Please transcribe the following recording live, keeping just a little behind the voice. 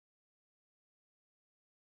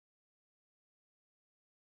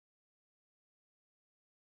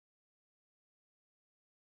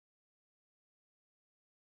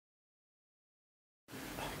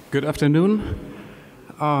Good afternoon.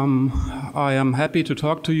 I am happy to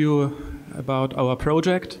talk to you about our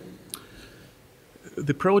project.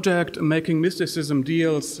 The project Making Mysticism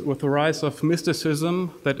deals with the rise of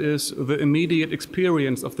mysticism, that is, the immediate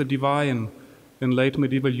experience of the divine in late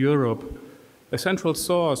medieval Europe. A central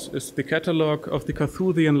source is the catalogue of the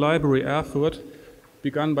Carthusian library Erfurt,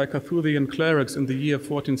 begun by Carthusian clerics in the year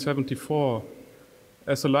 1474.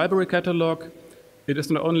 As a library catalogue, it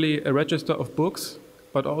is not only a register of books,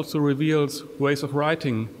 but also reveals ways of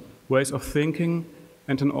writing, ways of thinking,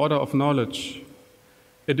 and an order of knowledge.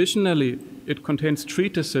 Additionally, it contains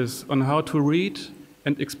treatises on how to read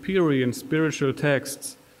and experience spiritual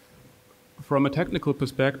texts. From a technical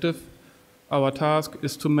perspective, our task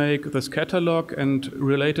is to make this catalogue and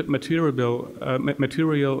related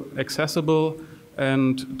material accessible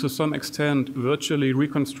and, to some extent, virtually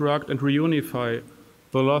reconstruct and reunify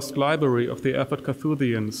the lost library of the Erfurt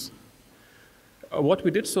Carthusians. What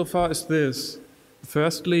we did so far is this.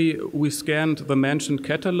 Firstly, we scanned the mentioned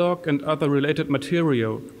catalogue and other related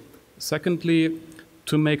material. Secondly,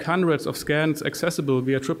 to make hundreds of scans accessible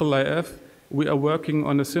via IIIF, we are working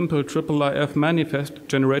on a simple IIIF manifest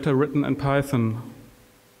generator written in Python.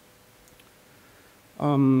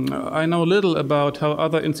 I know little about how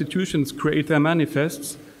other institutions create their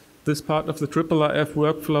manifests. This part of the IIIF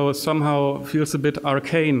workflow somehow feels a bit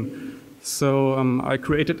arcane. So I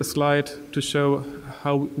created a slide to show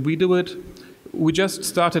how we do it. We just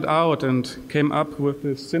started out and came up with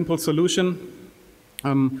this simple solution.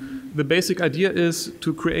 The basic idea is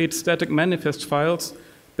to create static manifest files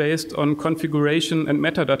based on configuration and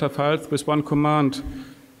metadata files with one command.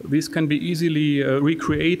 These can be easily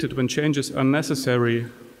recreated when changes are necessary.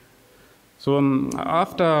 So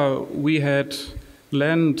after we had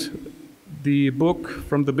lent the book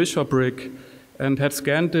from the bishopric and had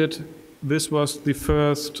scanned it, this was the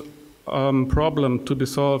first problem to be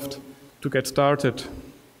solved to get started.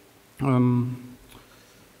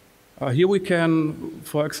 Here we can,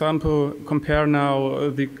 for example, compare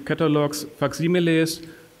now the catalogue's facsimiles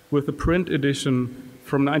with the print edition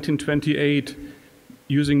from 1928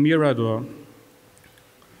 using Mirador.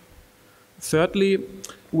 Thirdly,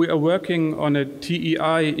 we are working on a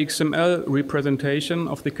TEI XML representation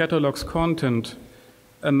of the catalogue's content.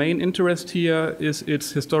 A main interest here is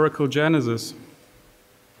its historical genesis.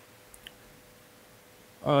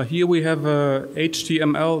 Here we have a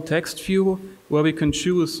HTML text view where we can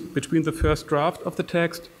choose between the first draft of the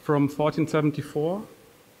text from 1474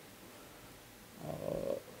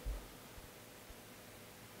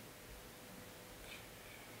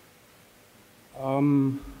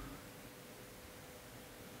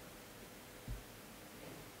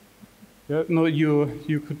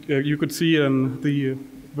 you could see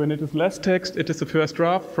when it is less text, it is the first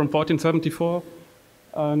draft from 1474,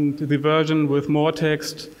 and the version with more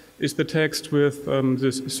text is the text with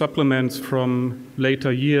the supplements from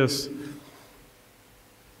later years.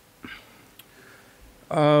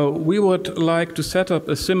 We would like to set up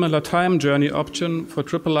a similar time journey option for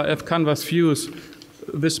IIIF canvas views.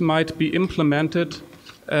 This might be implemented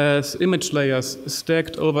as image layers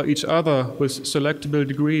stacked over each other with selectable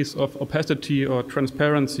degrees of opacity or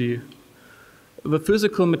transparency. The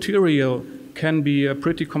physical material can be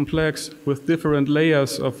pretty complex with different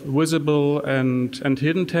layers of visible and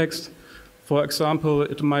hidden text. For example,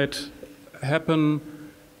 it might happen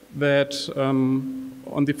that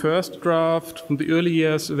on the first draft from the early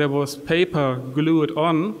years there was paper glued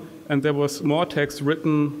on and there was more text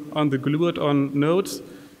written on the glued on notes.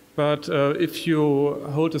 But if you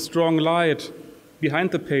hold a strong light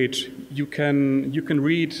behind the page, you can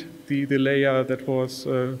read the layer that was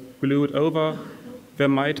glued over. There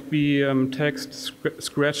might be text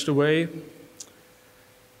scratched away.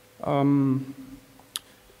 To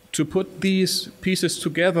put these pieces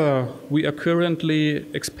together, we are currently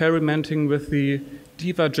experimenting with the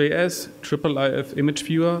Diva.js IIIF image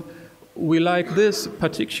viewer. We like this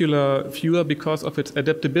particular viewer because of its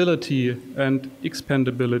adaptability and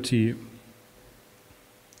expandability.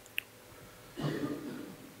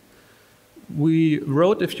 We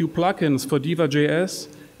wrote a few plugins for Diva.js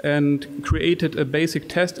and created a basic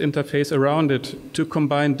test interface around it to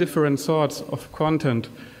combine different sorts of content.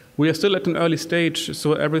 We are still at an early stage,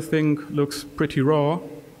 so everything looks pretty raw.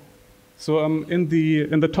 So in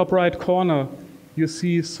the top right corner, you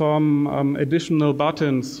see some additional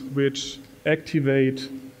buttons which activate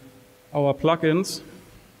our plugins.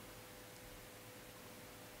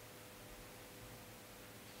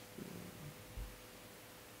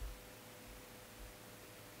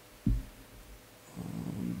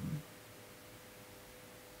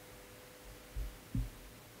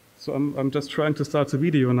 So I'm just trying to start the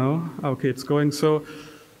video now. Okay, it's going. So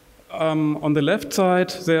On the left side,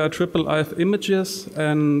 there are IIIF images,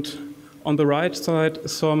 and on the right side,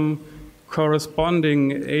 some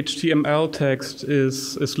corresponding HTML text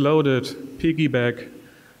is loaded, piggyback.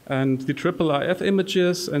 And the IIIF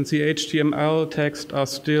images and the HTML text are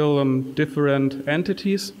still different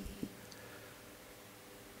entities.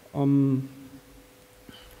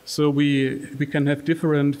 So we can have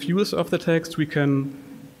different views of the text. We can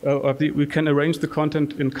arrange the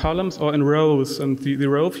content in columns or in rows, and the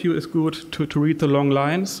row view is good to read the long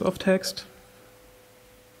lines of text.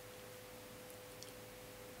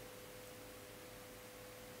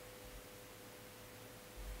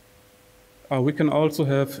 We can also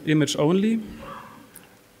have image only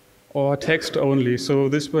or text only. So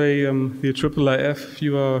this way the IIIF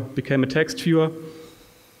viewer became a text viewer.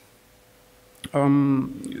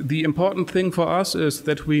 The important thing for us is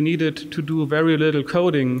that we needed to do very little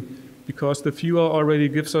coding, because the viewer already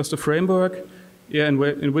gives us the framework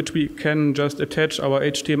in which we can just attach our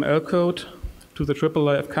HTML code to the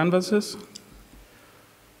IIIF canvases.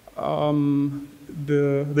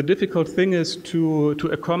 The difficult thing is to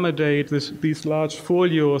accommodate these large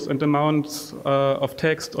folios and amounts of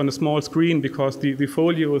text on a small screen, because the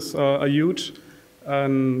folios are huge,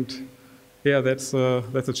 and yeah, that's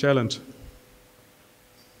a challenge.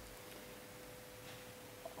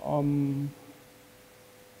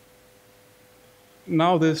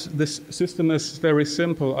 Now this system is very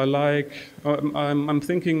simple. I'm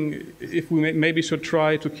thinking if we maybe should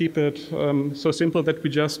try to keep it so simple that we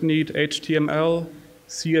just need HTML,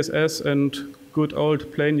 CSS, and good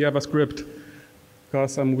old plain JavaScript.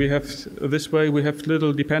 Because this way we have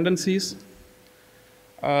little dependencies,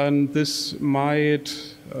 and this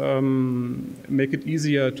might make it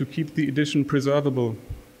easier to keep the edition preservable.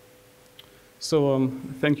 So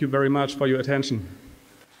thank you very much for your attention.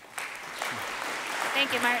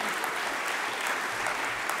 Thank you, Martin.